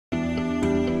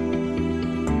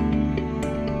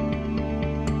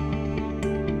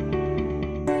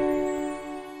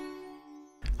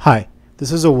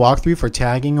This is a walkthrough for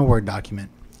tagging a Word document.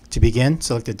 To begin,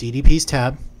 select the DDPs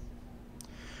tab,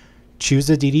 choose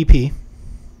the DDP,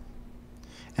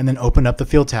 and then open up the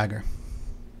field tagger.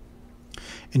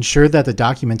 Ensure that the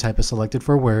document type is selected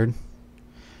for Word,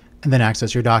 and then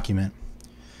access your document.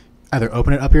 Either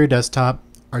open it up your desktop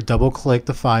or double-click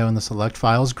the file in the Select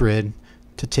Files grid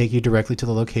to take you directly to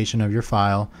the location of your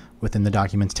file within the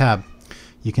Documents tab.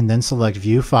 You can then select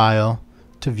View File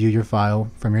to view your file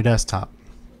from your desktop.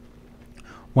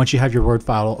 Once you have your Word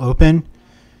file open,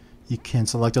 you can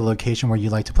select a location where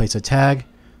you'd like to place a tag,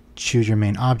 choose your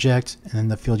main object, and then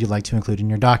the field you'd like to include in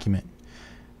your document.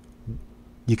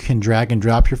 You can drag and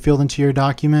drop your field into your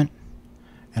document,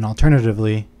 and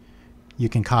alternatively, you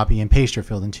can copy and paste your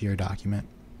field into your document.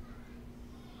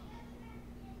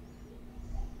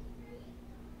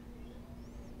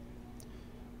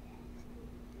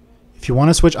 If you want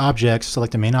to switch objects,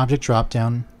 select the main object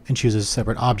dropdown and choose a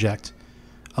separate object.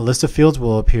 A list of fields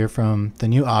will appear from the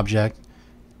new object,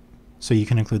 so you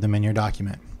can include them in your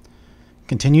document.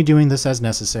 Continue doing this as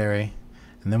necessary,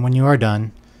 and then when you are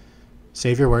done,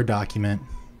 save your Word document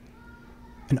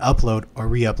and upload or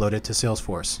re-upload it to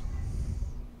Salesforce.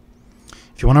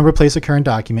 If you want to replace a current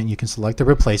document, you can select the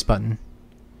Replace button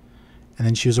and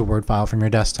then choose a Word file from your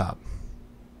desktop.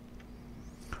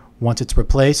 Once it's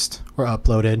replaced or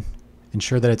uploaded,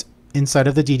 ensure that it's inside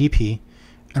of the DDP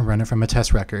and run it from a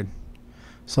test record.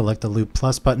 Select the Loop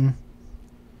Plus button,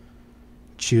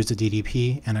 choose the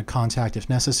DDP and a contact if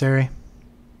necessary,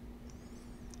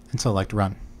 and select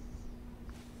Run.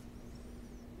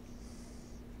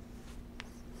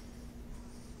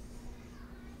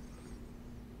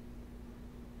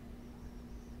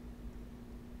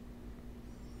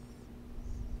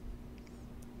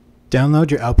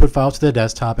 Download your output file to the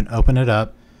desktop and open it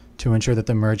up to ensure that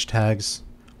the merge tags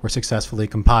were successfully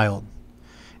compiled.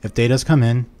 If data's come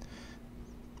in,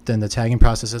 then the tagging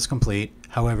process is complete.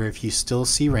 However, if you still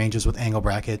see ranges with angle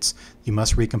brackets, you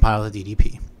must recompile the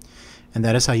DDP. And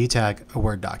that is how you tag a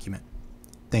Word document.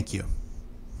 Thank you.